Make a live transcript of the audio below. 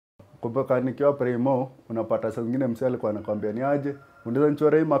Kumbuka nikiwa primo unapata saa zingine msee alikuwa anakuambia ni aje unaweza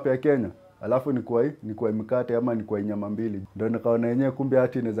nichore hii map ya Kenya alafu ni kwa mkate ama ni kwa nyama mbili. Ndio nikaona yenyewe kumbe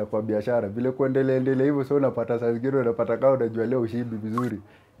hati inaweza kwa biashara vile kuendelea hivyo. So unapata saa zingine unapata kama unajua leo ushibi vizuri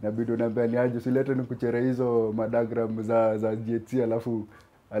inabidi unaambia ni aje usilete nikuchere hizo madiagram za GHC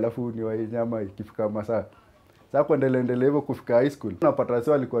alafu ni wa nyama ikifika masaa. Sasa kuendelea hivyo kufika high school unapata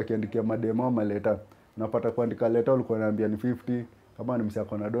sio alikuwa akiandikia mademo maleta. Unapata kuandika letter ulikuwa unaambia ni 50 kama ni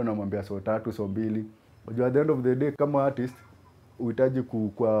msako na dona mwambia so 3 so 2. Unajua at the end of the day kama artist uhitaji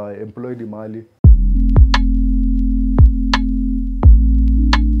kuwa employed mahali.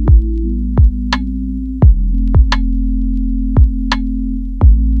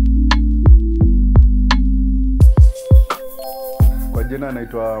 Kwa jina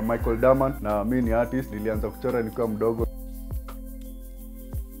naitwa Michael Daman na mimi ni artist. Nilianza kuchora nikiwa mdogo.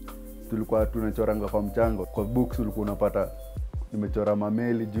 Tulikuwa tunachoranga kwa mchango. Kwa books ulikuwa unapata nimechora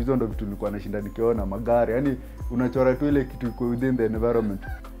mameli. Hizo ndo vitu nilikuwa nashinda nikiona magari. Yaani unachora tu ile kitu iko within the environment.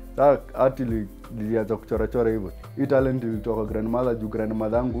 Sasa art nilianza kuchora hivyo. Hii talent ilitoka kwa grandmother juu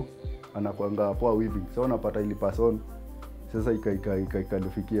grandmother yangu anakuanga poa weaving. Sasa unapata ili person. Sasa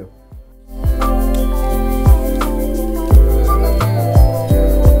ikanifikia.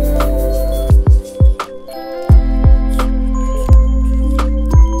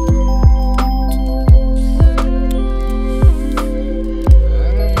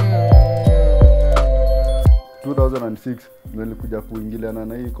 2006 nilikuja kuingiliana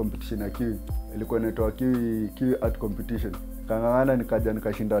na hii competition ya Kiwi. Ilikuwa inaitwa Kiwi Art Competition. Kangangana nikaja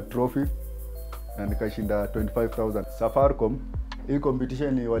nikashinda trophy na nikashinda 25,000. ChARTroom hii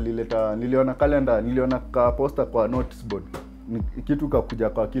competition walileta, niliona calendar, niliona ka poster kwa notice board. Kitu kakuja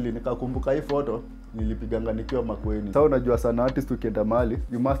kwa akili nikakumbuka hii photo nilipiganga nikiwa Makueni. Sasa unajua sana artist ukienda mahali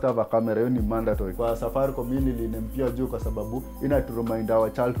you must have a camera, hiyo ni mandatory. Kwa ChARTroom mimi nilinempia juu kwa sababu ina to remind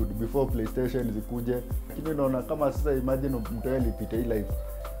our childhood before PlayStation zikuje. Lakini unaona kama sasa imagine mtu alipita hii life.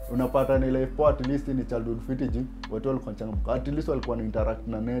 Unapata ni life poa, at least ni childhood footage. Watu walikuwa changamka. At least walikuwa na interact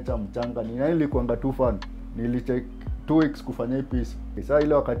na nature mchanga. Nilikuanga too fun. Nilicheck 2 weeks kufanya hii piece. Sasa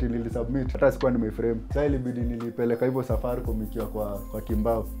ile wakati nilisubmit hata sikuwa nimeframe. Sasa ilibidi nilipeleka hivyo ChARTroom ikiwa kwa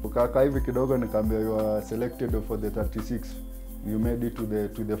kimbao. Ukakaa hivi kidogo nikaambia you are selected for the 36. You made it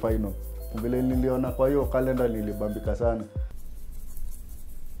to the final. Vile niliona kwa hiyo calendar nilibambika sana.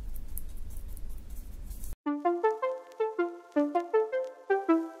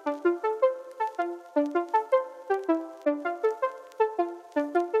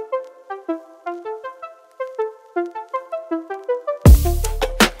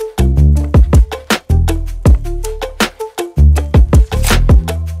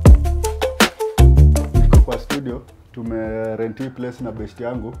 Tumerenti place na best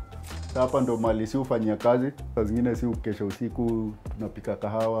yangu. Sasa hapa ndo mali si ufanyia kazi. Saa zingine si ukesha usiku, tunapika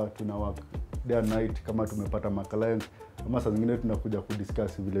kahawa, tuna work day and night kama tumepata ma clients. Ama saa zingine tunakuja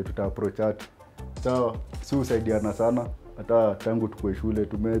kudiscuss vile tuta approach art. So si usaidiana sana. Hata tangu tukue shule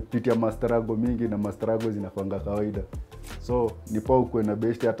tumepitia mastrago mingi na mastrago zinakuanga kawaida. So ni poa ukue na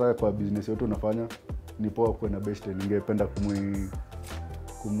best hata kwa business yote unafanya. Ni poa ukue na best. Ningependa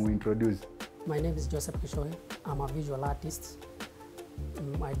kumu-introduce. My name is Joseph Kishohe. I'm a visual artist.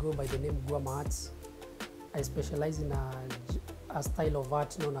 I go by the name Guama Arts. I specialize in a style of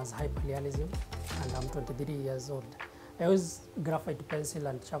art known as hyperrealism, and I'm 23 years old. I use graphite pencil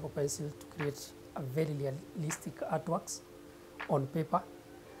and charcoal pencil to create a very realistic artworks on paper.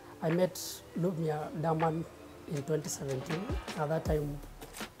 I met Daman in 2017. At that time,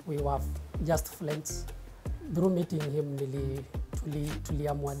 we were just friends. Through meeting him,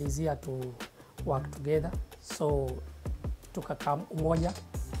 tuliamwadhizia to work together. So tukakam Umoja,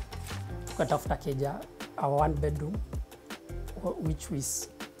 tukatafuta keja, our 1 bedroom, which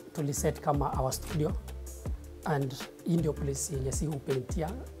tuliset kama our studio, and hii ndio place yenye si hupaintia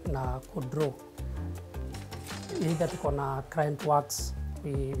na kudraw. Either tuko na client works,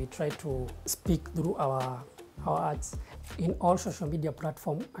 we try to speak through our arts. In all social media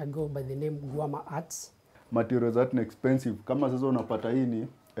platform, I go by the name Guama Arts. Materials art ni expensive. Kama sasa unapata hii ni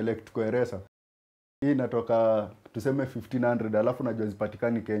electrical eraser. Hii inatoka tuseme 1500 alafu unajua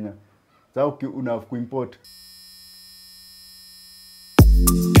zipatikani Kenya. Sasa una kuimport.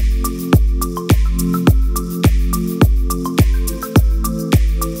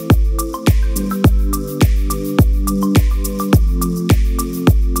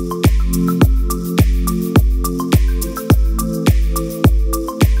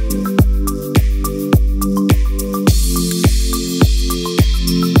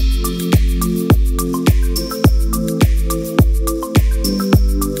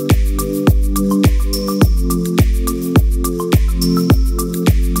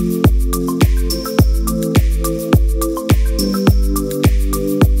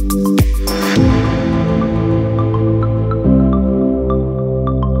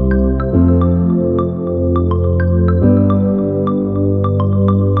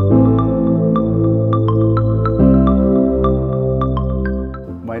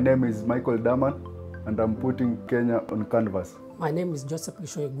 name is Michael Daman, and I'm putting Kenya on canvas. My name is Joseph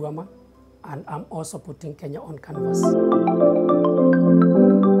Gishoy Guama, and I'm also putting Kenya on canvas.